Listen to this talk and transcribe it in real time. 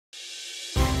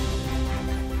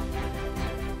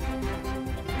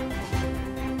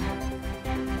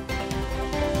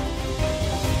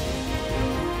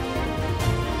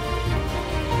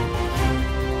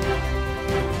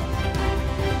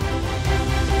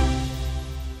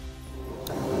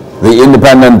The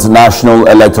Independent National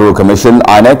Electoral Commission,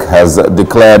 INEC, has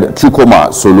declared Chukwuma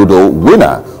Soludo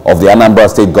winner of the Anambra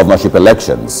State governorship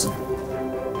elections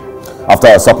after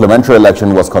a supplementary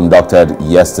election was conducted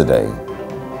yesterday.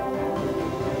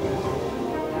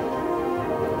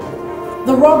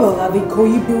 The rubble at the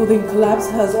Ikoyi building collapse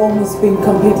has almost been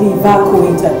completely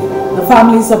evacuated. The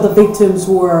families of the victims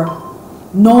who were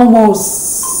no more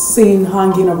seen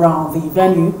hanging around the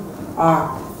venue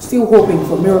are still hoping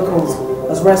for miracles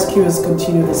as rescuers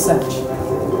continue the search.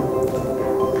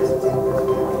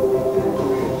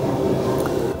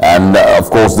 And of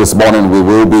course, this morning we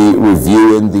will be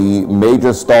reviewing the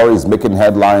major stories making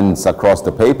headlines across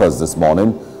the papers this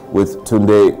morning with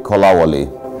Tunde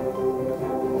Kolawole.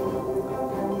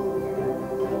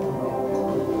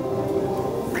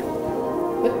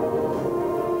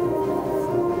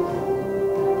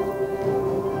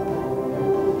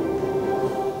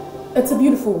 It's a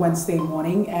beautiful Wednesday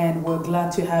morning, and we're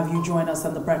glad to have you join us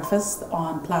on the breakfast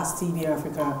on Plus TV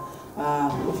Africa.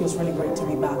 It feels really great to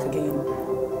be back again.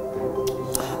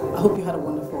 I hope you had a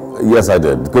wonderful... Yes, I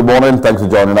did. Good morning. Thanks for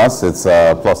joining us. It's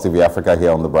Plus TV Africa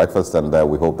here on the breakfast, and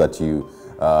we hope that you,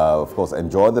 of course,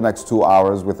 enjoy the next 2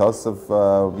 hours with us of,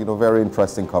 very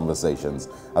interesting conversations.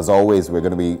 As always, we're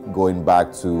going to be going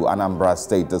back to Anambra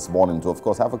State this morning to, of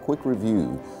course, have a quick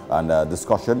review and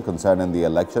discussion concerning the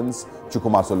elections.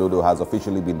 Chukwuma Soludo has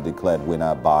officially been declared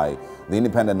winner by the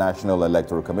Independent National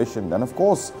Electoral Commission. And of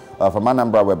course, from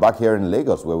Anambra, we're back here in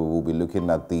Lagos, where we will be looking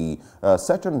at the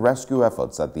search and rescue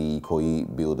efforts at the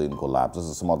Ikoyi building collapse. This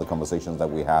is some of the conversations that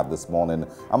we have this morning,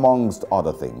 amongst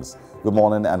other things. Good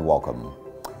morning and welcome.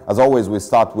 As always, we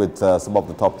start with some of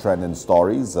the top trending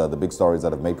stories, the big stories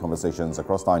that have made conversations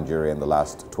across Nigeria in the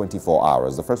last 24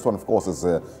 hours. The first one, of course, is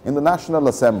in the National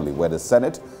Assembly, where the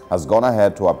Senate has gone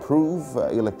ahead to approve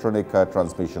electronic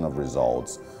transmission of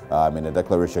results. In a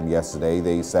declaration yesterday,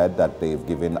 they said that they've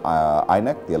given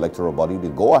INEC, the electoral body, the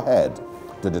go-ahead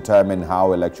to determine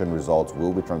how election results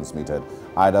will be transmitted,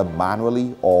 either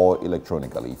manually or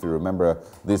electronically. If you remember,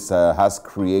 this has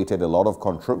created a lot of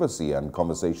controversy and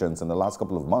conversations in the last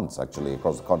couple of months, actually,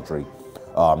 across the country,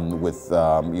 with,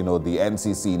 the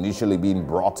NCC initially being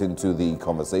brought into the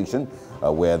conversation,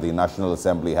 where the National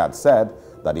Assembly had said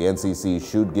that the NCC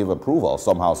should give approval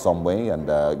somehow, some way, and,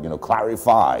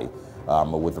 clarify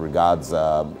with regards,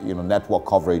 network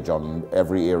coverage on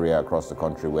every area across the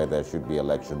country where there should be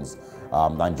elections.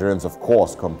 Nigerians, of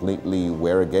course, completely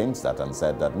were against that and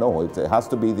said that no, it has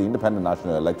to be the Independent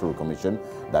National Electoral Commission.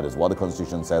 That is what the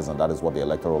Constitution says, and that is what the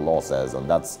electoral law says, and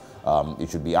that's it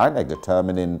should be INEC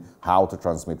determining how to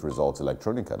transmit results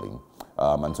electronically.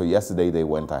 And so yesterday they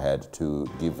went ahead to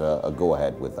give a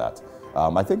go-ahead with that.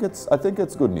 I think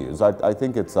it's good news. I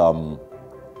think it's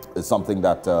something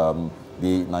that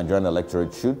the Nigerian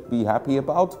electorate should be happy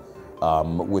about,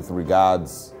 with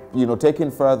regards, taking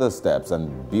further steps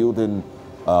and building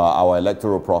our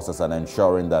electoral process and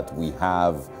ensuring that we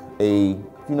have a,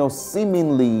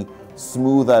 seemingly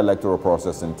smoother electoral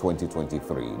process in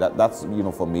 2023. That's,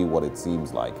 for me, what it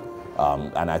seems like.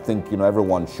 And I think,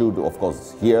 everyone should, of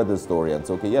course, hear this story and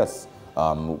say, okay, yes,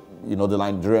 the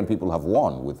Nigerian people have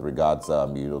won with regards,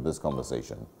 this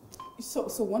conversation.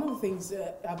 So one of the things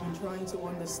I've been trying to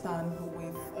understand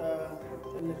with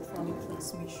electronic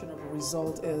transmission of a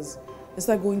result is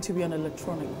that going to be an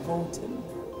electronic voting?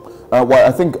 Well,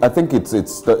 I think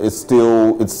it's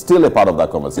still a part of that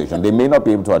conversation. They may not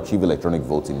be able to achieve electronic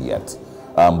voting yet,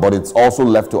 but it's also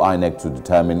left to INEC to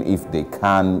determine if they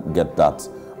can get that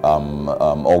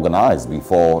organized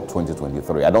before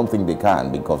 2023. I don't think they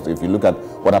can, because if you look at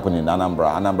what happened in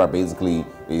Anambra basically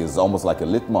is almost like a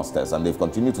litmus test, and they've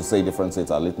continued to say different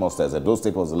states are litmus tests. Edo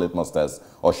State was a litmus test,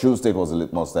 Osun State was a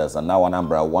litmus test, and now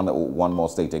Anambra, one more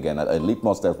state again, a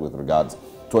litmus test with regards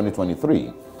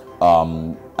 2023.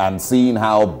 And seeing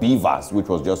how BVAS, which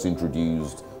was just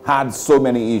introduced, had so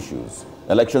many issues.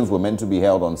 Elections were meant to be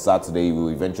held on Saturday.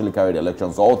 We eventually carried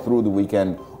elections all through the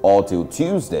weekend, all till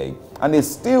Tuesday. And they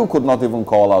still could not even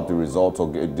call out the results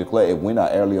or declare a winner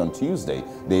early on Tuesday.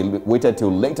 They waited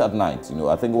till late at night.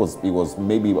 I think it was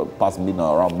maybe past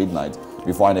midnight, around midnight,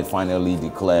 before they finally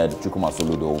declared Chukwuma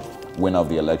Soludo winner of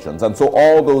the elections. And so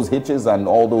all those hitches and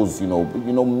all those,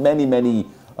 many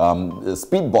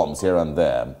speed bumps here and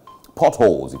there,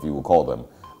 potholes, if you would call them,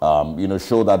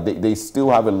 show that they still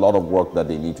have a lot of work that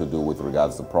they need to do with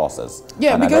regards to the process.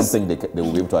 Yeah, and because I don't think they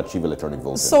will be able to achieve electronic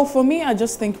voting. So for me, I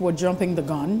just think we're jumping the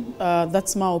gun.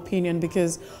 That's my opinion,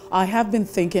 because I have been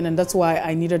thinking, and that's why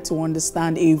I needed to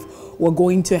understand if we're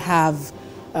going to have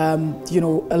you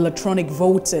know, electronic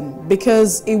voting,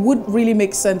 because it would really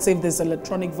make sense if there's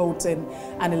electronic voting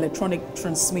and electronic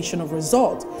transmission of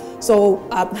result. So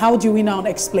how do we now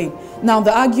explain? Now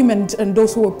the argument, and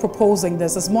those who are proposing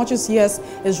this, as much as yes,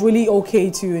 it's really okay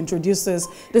to introduce this,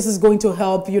 this is going to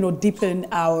help, you know, deepen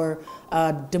our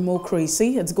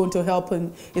democracy. It's going to help,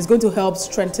 and it's going to help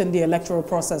strengthen the electoral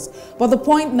process. But the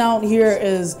point now here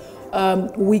is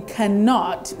we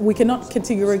cannot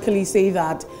categorically say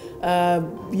that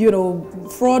you know,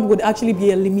 fraud would actually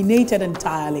be eliminated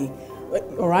entirely.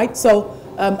 All right, so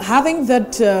having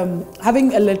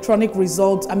electronic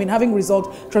results, having results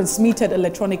transmitted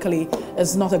electronically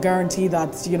is not a guarantee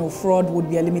that, you know, fraud would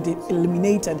be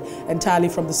eliminated entirely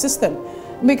from the system,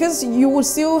 because you will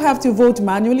still have to vote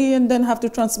manually and then have to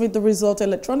transmit the result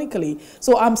electronically.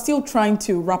 So I'm still trying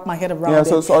to wrap my head around it.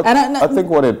 So I think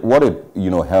what it you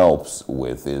know helps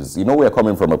with is, you know, we're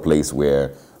coming from a place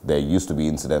where there used to be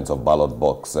incidents of ballot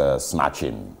box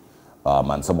snatching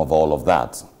and some of all of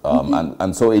that.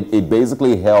 And so it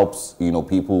basically helps, you know,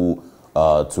 people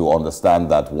to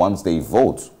understand that once they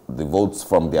vote, the votes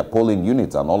from their polling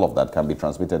units and all of that can be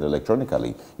transmitted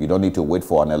electronically. You don't need to wait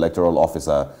for an electoral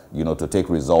officer, you know, to take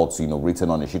results, you know, written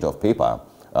on a sheet of paper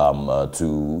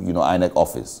to, you know, INEC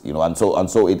office, you know, and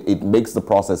so it makes the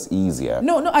process easier.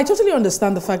 No, I totally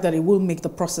understand the fact that it will make the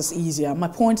process easier. My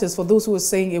point is, for those who are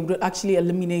saying it would actually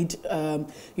eliminate,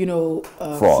 you know,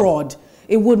 fraud,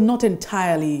 it would not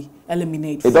entirely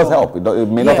eliminate fraud. It does help. It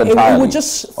may not entirely. It would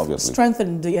just obviously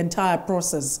strengthen the entire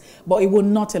process, but it will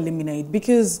not eliminate,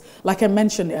 because, like I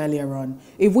mentioned earlier on,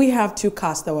 if we have to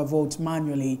cast our vote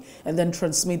manually and then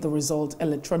transmit the result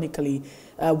electronically,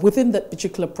 within that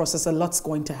particular process, a lot's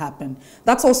going to happen.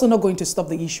 That's also not going to stop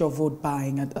the issue of vote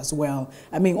buying as well.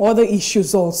 I mean, other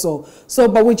issues also. So,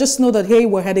 but we just know that, hey,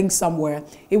 we're heading somewhere.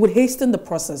 It would hasten the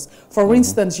process. For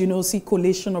instance, you know, see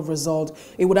collation of result.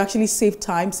 It would actually save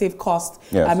time, save cost.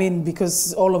 Yes. I mean,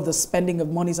 because all of the spending of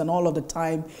monies and all of the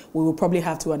time, we will probably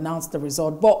have to announce the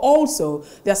result. But also,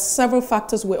 there are several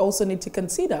factors we also need to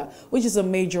consider, which is a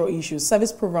major issue.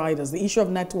 Service providers, the issue of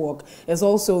network is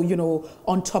also, you know,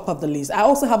 on top of the list.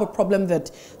 I also have a problem that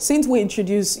since we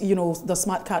introduced, you know, the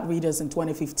smart card readers in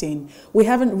 2015, we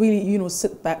haven't really, you know,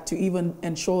 sit back to even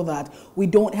ensure that we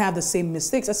don't have the same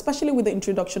mistakes, especially with the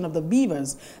introduction of the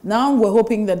beavers. Now we're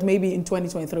hoping that maybe in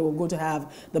 2023 we're going to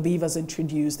have the beavers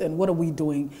introduced. And what are we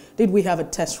doing? Did we have a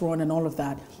test run and all of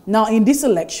that? Now in this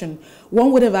election,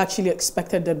 one would have actually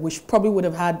expected that we probably would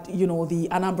have had, you know, the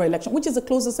Anambra election, which is the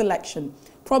closest election,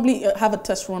 probably have a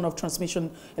test run of transmission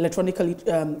electronically,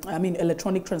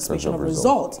 electronic transmission of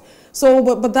results.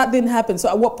 So, but that didn't happen. So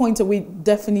at what point are we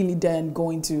definitely then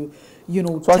going to, you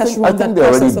know, test run that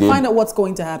process to find out what's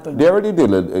going to happen? They already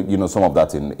did, you know, some of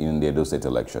that in the Edo State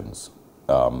elections.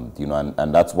 You know,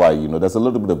 and that's why, you know, there's a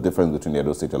little bit of difference between the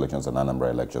Edo State elections and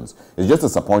Anambra elections. It's just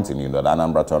disappointing, you know, that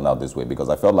Anambra turned out this way, because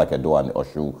I felt like Edo and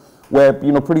Osun were,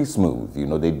 you know, pretty smooth. You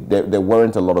know, there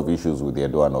weren't a lot of issues with the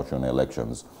Edo and Osun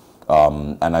elections.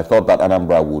 And I thought that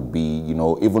Anambra would be, you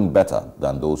know, even better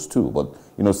than those two. But,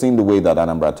 you know, seeing the way that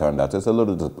Anambra turned out, it's a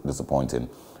little disappointing.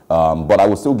 But I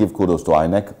will still give kudos to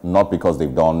INEC, not because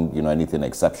they've done, you know, anything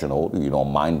exceptional, you know,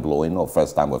 mind-blowing, or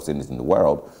first time we've seen it in the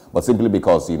world, but simply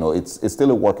because, you know, it's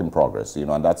still a work in progress, you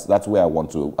know, and that's where I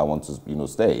want to, you know,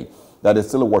 stay. That is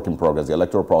still a work in progress. The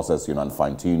electoral process, you know, and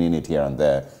fine-tuning it here and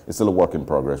there is still a work in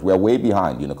progress. We are way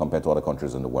behind, you know, compared to other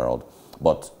countries in the world.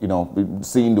 But, you know,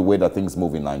 seeing the way that things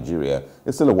move in Nigeria,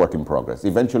 it's still a work in progress.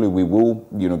 Eventually, we will,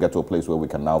 you know, get to a place where we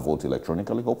can now vote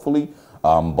electronically, hopefully.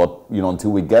 But, you know,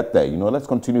 until we get there, you know, let's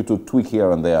continue to tweak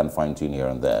here and there and fine-tune here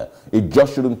and there. It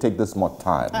just shouldn't take this much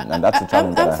time, and that's the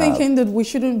challenge that I have. I'm thinking that we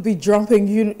shouldn't be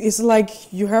jumping. It's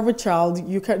like you have a child,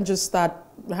 you can't just start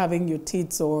having your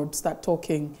teeth or start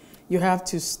talking. You have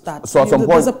to start. So at some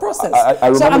point, there's a process.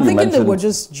 So I'm thinking that we're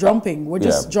just jumping. We're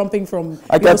just jumping from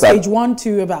stage 1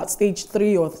 to about stage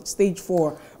 3 or stage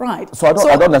 4, right? So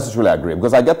I don't necessarily agree,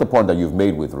 because I get the point that you've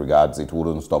made with regards it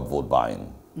wouldn't stop vote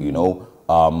buying, you know.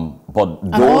 But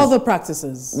and all other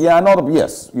practices. Yeah,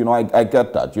 yes, you know, I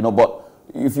get that, you know, but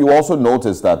if you also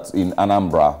notice that in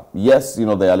Anambra, yes, you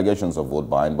know, there are allegations of vote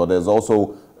buying, but there's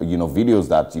also, you know, videos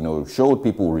that, you know, showed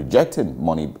people rejecting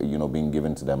money, you know, being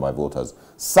given to them by voters.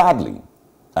 Sadly,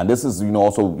 and this is, you know,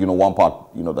 also, you know, one part,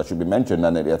 you know, that should be mentioned,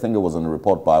 and I think it was in a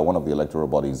report by one of the electoral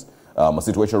bodies, a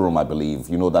situation room, I believe,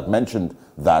 you know, that mentioned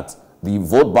that the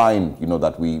vote buying, you know,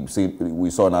 that we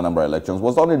saw in Anambra elections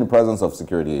was done in the presence of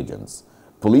security agents.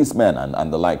 Policemen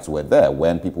and the likes were there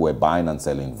when people were buying and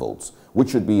selling votes,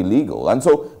 which should be illegal. And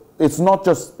so it's not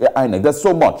just INEC. There's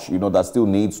so much, that still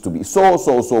needs to be,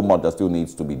 so much that still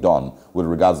needs to be done with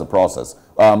regards to the process.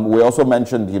 We also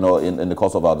mentioned, in the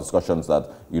course of our discussions that,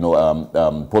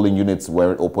 polling units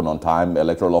weren't open on time.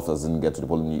 Electoral officers didn't get to the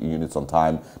polling units on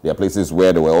time. There are places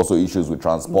where there were also issues with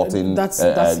transporting, that's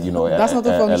not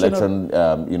the function election,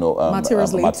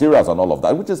 materials and all of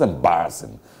that, which is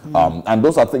embarrassing. And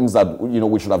those are things that,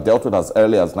 we should have dealt with as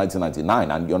early as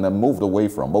 1999 and moved away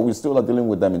from. But we still are dealing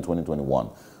with them in 2021.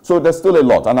 So there's still a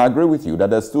lot. And I agree with you that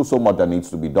there's still so much that needs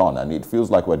to be done. And it feels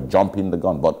like we're jumping the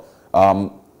gun. But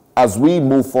as we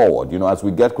move forward, as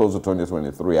we get closer to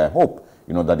 2023, I hope,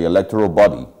 that the electoral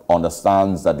body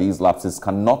understands that these lapses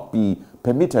cannot be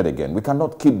permitted again. We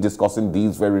cannot keep discussing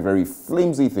these very, very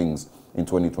flimsy things in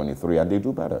 2023, and they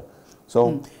do better.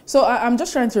 So I'm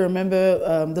just trying to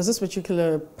remember, there's this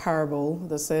particular parable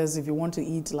that says if you want to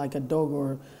eat like a dog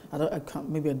or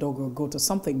maybe a dog or a goat or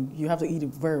something, you have to eat it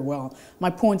very well. My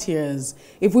point here is,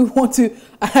 if we want to,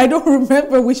 I don't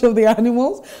remember which of the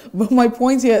animals, but my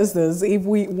point here is this: if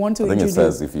we want to, I think it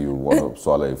says if you want to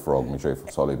swallow a frog, make sure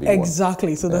you swallow a big one.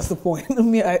 Exactly. So that's the point.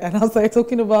 And I was like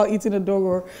talking about eating a dog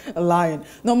or a lion.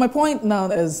 No, my point now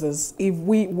is this: if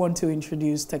we want to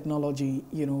introduce technology,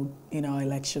 in our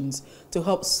elections to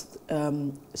help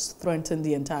strengthen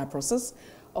the entire process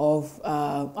of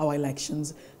our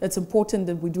elections, it's important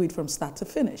that we do it from start to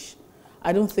finish.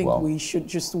 I don't think we should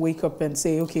just wake up and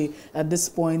say, okay, at this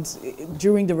point,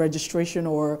 during the registration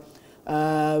or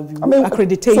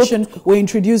accreditation, we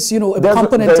introduce, a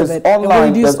component of it.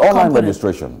 There's online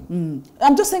registration.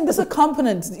 I'm just saying there's a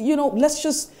component. Let's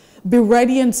just be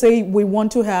ready and say we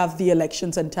want to have the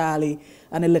elections entirely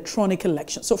an electronic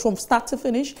election. So from start to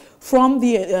finish, from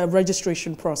the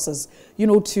registration process,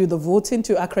 to the voting,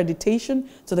 to accreditation,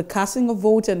 to the casting of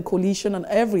vote and coalition and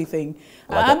everything.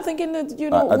 I'm thinking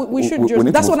that, we should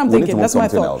just, that's what I'm thinking, that's my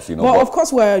thought. Well, of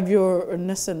course, we're a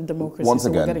nascent democracy, once so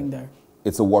again, we're getting there.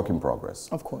 It's a work in progress.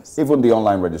 Of course. Even the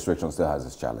online registration still has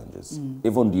its challenges.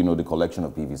 Even, the collection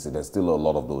of PVC, there's still a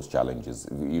lot of those challenges,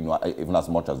 even as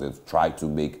much as they've tried to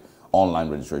make online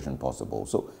registration possible.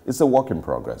 So it's a work in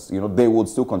progress. They would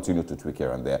still continue to tweak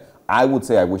here and there. I would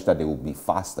say I wish that they would be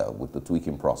faster with the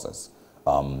tweaking process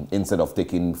instead of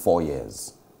taking 4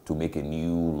 years to make a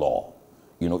new law.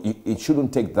 It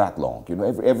shouldn't take that long.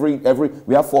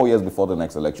 We have 4 years before the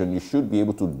next election. You should be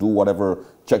able to do whatever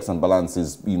checks and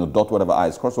balances, dot whatever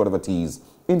I's, cross whatever T's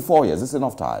in 4 years. It's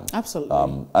enough time.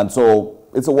 Absolutely. And so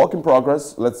it's a work in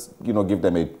progress. Let's, give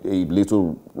them a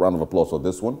little round of applause for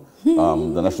this one.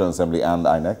 The National Assembly and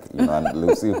INEC, and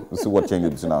we'll see what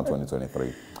changes between now and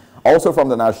 2023. Also from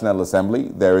the National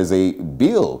Assembly, there is a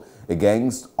bill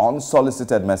against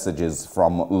unsolicited messages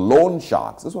from loan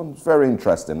sharks. This one's very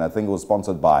interesting. I think it was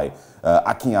sponsored by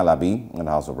Akin Alabi in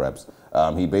the House of Reps.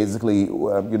 He basically,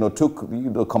 took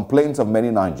the complaints of many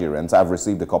Nigerians. I've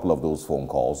received a couple of those phone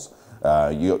calls.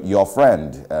 Your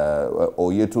friend,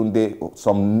 Oyetunde,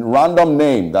 some random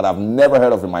name that I've never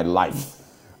heard of in my life.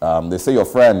 They say your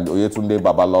friend, Oyetunde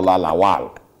Babalola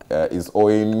Lawal, is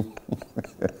owing,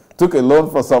 took a loan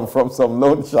from some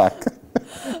loan shark.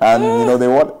 And, they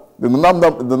want, the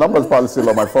number is probably still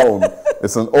on my phone.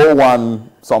 It's an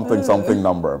 01 something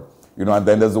number. And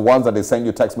then there's the ones that they send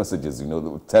you text messages,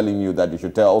 telling you that you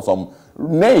should tell some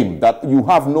name that you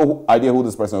have no idea who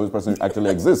this person actually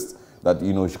exists. That,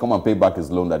 he should come and pay back his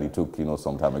loan that he took,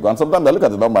 some time ago. And sometimes I look at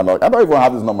the number and I'm like, I don't even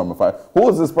have this number on my phone. Who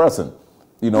is this person?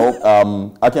 Akin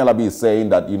Alabi is saying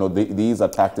that, these are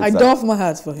tactics. I doff my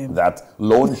hat for him. That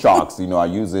loan sharks, are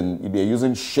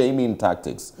using shaming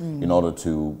tactics in order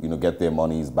to, get their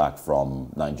monies back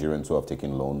from Nigerians who have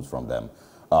taken loans from them.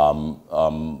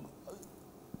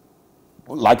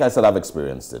 Like I said, I've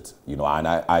experienced it, and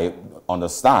I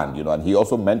understand, and he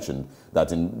also mentioned that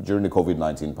during the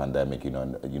COVID-19 pandemic,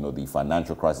 and, the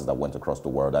financial crisis that went across the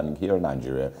world, and here in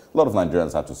Nigeria, a lot of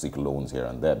Nigerians had to seek loans here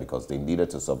and there because they needed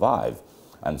to survive.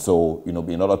 And so,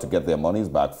 in order to get their monies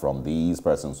back from these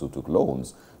persons who took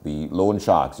loans, the loan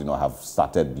sharks, have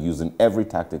started using every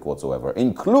tactic whatsoever,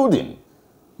 including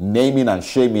naming and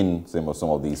shaming some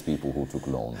of these people who took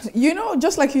loans.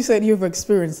 Just like you said, you've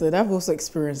experienced it. I've also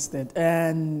experienced it.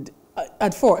 And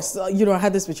at first, I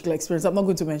had this particular experience. I'm not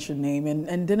going to mention name.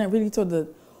 And then I really thought that,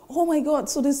 oh my God,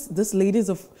 so this lady is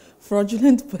a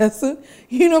fraudulent person,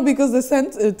 because they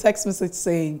sent a text message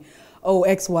saying, oh,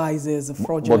 XYZ is a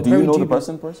fraudulent. But do you know the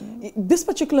person personally? This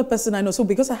particular person I know. So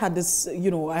because I had this, you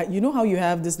know how you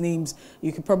have these names,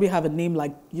 you could probably have a name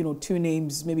like, two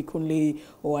names, maybe Kunle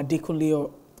or Adekunle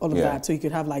or all of that. So you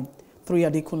could have like 3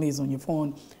 Adekunles on your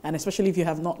phone. And especially if you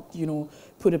have not,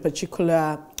 put a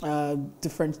particular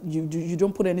different, you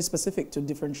don't put any specific to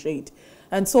differentiate.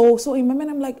 And so in my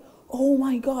mind, I'm like, oh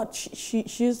my God,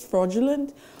 she's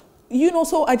fraudulent. You know,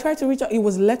 so I tried to reach out. It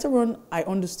was later on I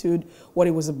understood what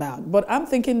it was about. But I'm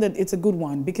thinking that it's a good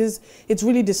one because it's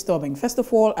really disturbing. First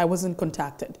of all, I wasn't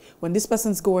contacted. When these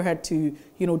persons go ahead to,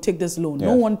 you know, take this loan,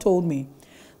 no one told me.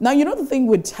 Now, you know the thing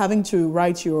with having to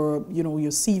write your, you know,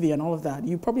 your CV and all of that,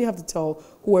 you probably have to tell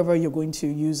whoever you're going to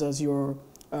use as your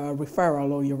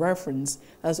referral or your reference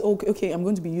as, okay, I'm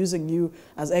going to be using you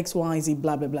as X, Y, Z,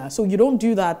 blah, blah, blah. So you don't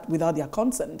do that without their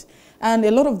consent. And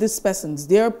a lot of these persons,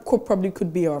 they probably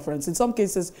could be your friends. In some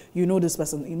cases, you know this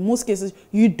person. In most cases,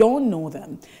 you don't know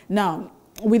them. Now,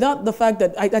 without the fact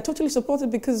that I totally support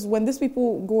it, because when these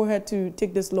people go ahead to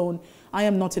take this loan, I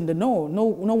am not in the know. No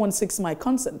one seeks my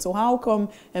consent. So how come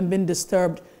I'm being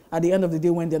disturbed at the end of the day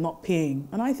when they're not paying?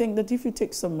 And I think that if you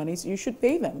take some money, you should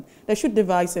pay them. They should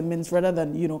devise a means rather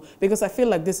than, you know, because I feel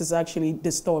like this is actually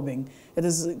disturbing. It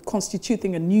is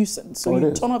constituting a nuisance. So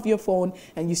you turn off your phone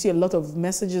and you see a lot of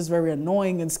messages, very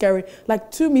annoying and scary. Like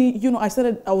to me, you know,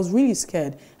 I was really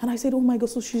scared. And I said, oh my God,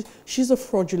 so she's a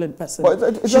fraudulent person. Well,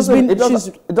 it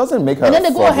doesn't make her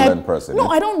a fraudulent person. No,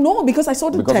 I don't know, because I saw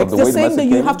the text. They're saying that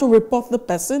you have to report the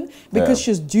person because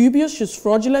she's dubious, she's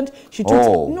fraudulent. She treats,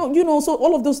 no, you know, so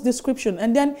all of those description.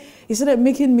 And then he started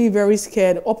making me very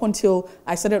scared up until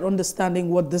I started understanding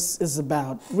what this is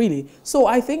about, really. So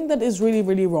I think that is really,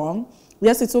 really wrong.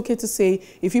 Yes, it's okay to say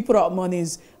if you put out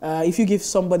monies, if you give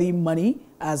somebody money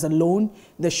as a loan,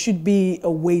 there should be a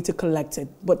way to collect it.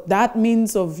 But that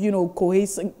means of, you know,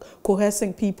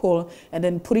 coercing people and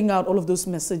then putting out all of those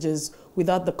messages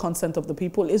without the consent of the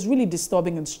people is really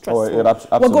disturbing and stressful.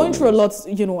 We're going through a lot,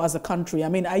 you know, as a country. I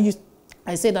mean,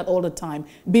 I say that all the time.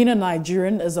 Being a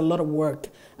Nigerian is a lot of work.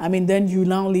 I mean, then you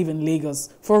now live in Lagos,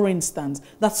 for instance.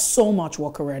 That's so much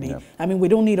work already. Yeah. I mean, we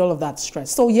don't need all of that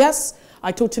stress. So yes,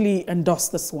 I totally endorse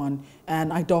this one,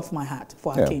 and I doff my hat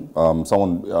for Akin.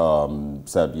 Someone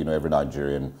said, you know, every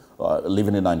Nigerian,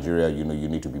 living in Nigeria, you know, you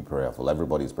need to be prayerful.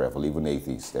 Everybody's prayerful, even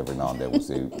atheists. Every now and then will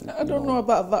say, I don't know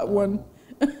about that one.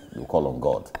 You call on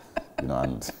God, you know,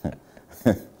 and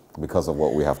because of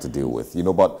what we have to deal with, you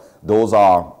know. But those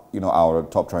are, you know, our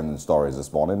top trending stories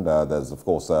this morning. There's, of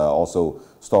course, also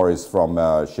stories from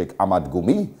Sheikh Ahmad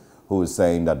Gumi, who is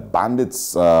saying that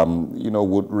bandits, you know,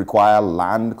 would require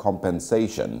land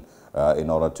compensation in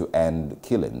order to end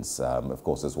killings. Of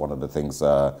course, it's one of the things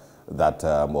that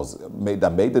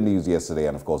made the news yesterday,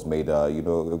 and of course made you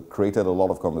know, created a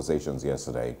lot of conversations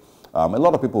yesterday. A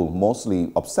lot of people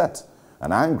mostly upset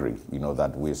and angry, you know,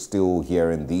 that we're still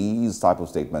hearing these type of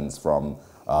statements from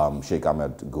Sheikh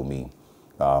Ahmad Gumi.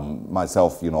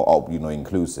 Myself, you know,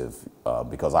 inclusive,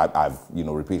 because I've, you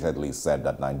know, repeatedly said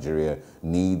that Nigeria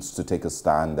needs to take a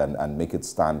stand and make its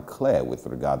stand clear with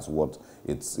regards to what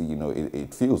it's, you know,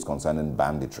 it feels concerning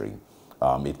banditry.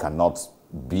 It cannot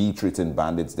be treating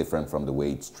bandits different from the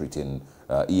way it's treating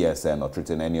ESN or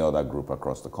treating any other group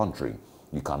across the country.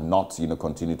 You cannot, you know,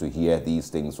 continue to hear these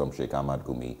things from Sheikh Ahmad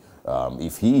Gumi.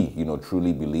 If he, you know,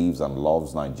 truly believes and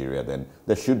loves Nigeria, then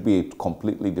there should be a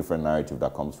completely different narrative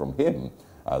that comes from him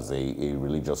as a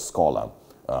religious scholar.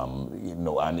 You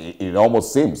know, and it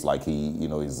almost seems like he, you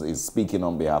know, is speaking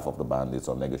on behalf of the bandits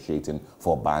or negotiating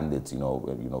for bandits, to the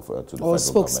federal government. Or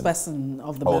spokesperson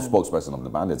of the bandits. Or spokesperson of the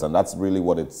bandits, and that's really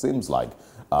what it seems like.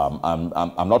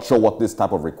 I'm not sure what this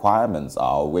type of requirements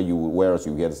are, whereas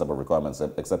you hear this type of requirements,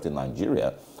 except in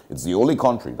Nigeria. It's the only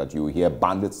country that you hear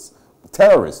bandits,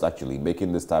 terrorists actually,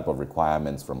 making this type of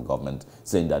requirements from government,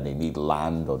 saying that they need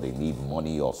land or they need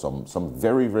money or some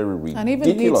very, very ridiculous and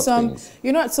even need some things.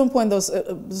 You know, at some point there's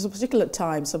a particular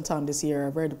time, sometime this year, I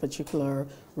read a particular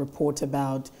report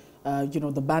about you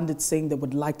know, the bandits saying they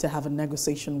would like to have a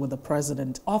negotiation with the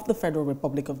president of the Federal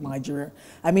Republic of Nigeria.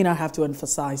 I mean, I have to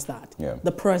emphasize that. Yeah.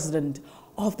 The president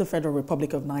of the Federal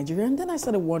Republic of Nigeria. And then I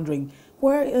started wondering,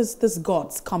 where is this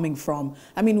guts coming from?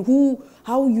 I mean,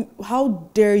 how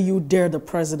dare you dare the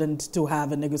president to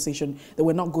have a negotiation that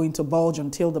we're not going to budge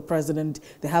until the president,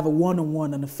 they have a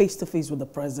one-on-one and a face-to-face with the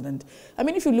president. I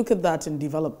mean, if you look at that in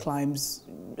developed climes,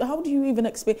 how do you even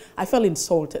explain? I felt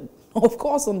insulted, of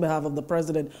course, on behalf of the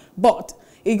president, but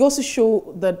it goes to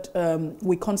show that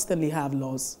we constantly have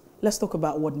laws. Let's talk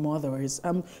about what murder is.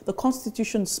 The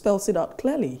Constitution spells it out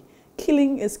clearly.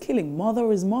 Killing is killing,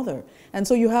 murder is murder. And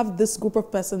so you have this group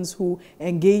of persons who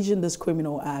engage in this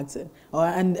criminal act.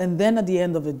 And then at the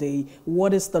end of the day,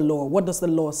 what is the law? What does the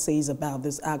law say about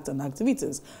this act and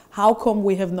activities? How come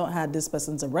we have not had these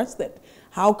persons arrested?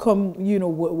 How come, you know,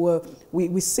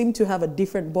 we seem to have a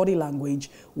different body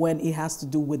language when it has to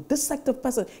do with this sect of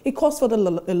person? It calls for a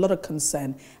lot of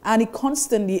concern, and it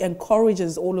constantly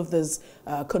encourages all of these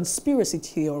conspiracy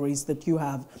theories that you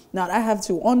have. Now, I have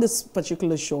to, on this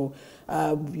particular show,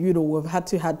 you know, we've had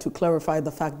to clarify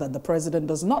the fact that the president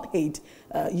does not hate,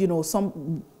 you know,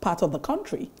 some part of the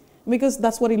country, because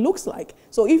that's what it looks like.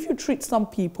 So if you treat some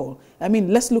people, I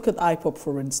mean, let's look at IPOP,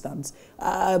 for instance.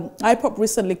 IPOP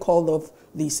recently called off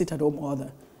the sit-at-home order,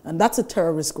 and that's a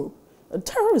terrorist group.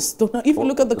 Terrorists don't know. If you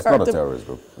look at the character, it's not a terrorist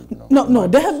group. No,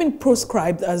 they have been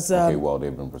proscribed as. Okay, well,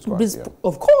 they've been proscribed. Yeah.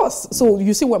 Of course. So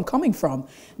you see where I'm coming from.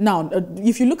 Now,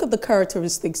 if you look at the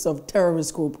characteristics of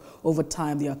terrorist group over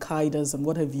time, the Al-Qaedas and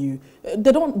what have you,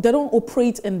 they don't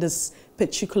operate in this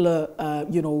particular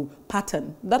you know,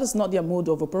 pattern. That is not their mode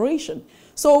of operation.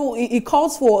 So it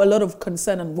calls for a lot of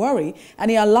concern and worry, and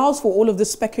it allows for all of the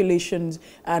speculations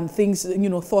and things, you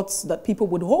know, thoughts that people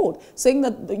would hold, saying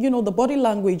that, you know, the body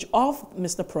language of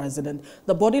Mr. President,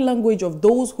 the body language of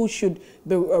those who should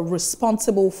be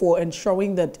responsible for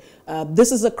ensuring that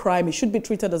this is a crime, it should be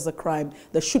treated as a crime,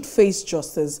 that should face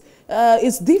justice,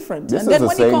 is different. This and is then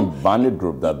the same bandit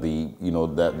group that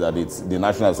the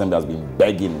National Assembly has been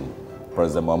begging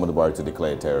President Muhammadu Buhari to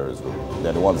declare a terrorist group.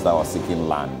 They're the ones that are seeking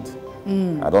land.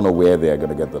 I don't know where they're going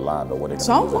to get the land or what they're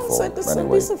going to use it for. Said this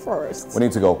anyway, is a forest. We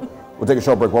need to go. We'll take a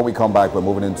short break. When we come back, we're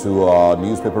moving into our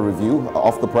newspaper review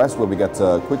off the press, where we get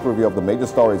a quick review of the major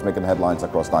stories making headlines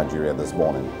across Nigeria this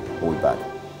morning. We'll be back.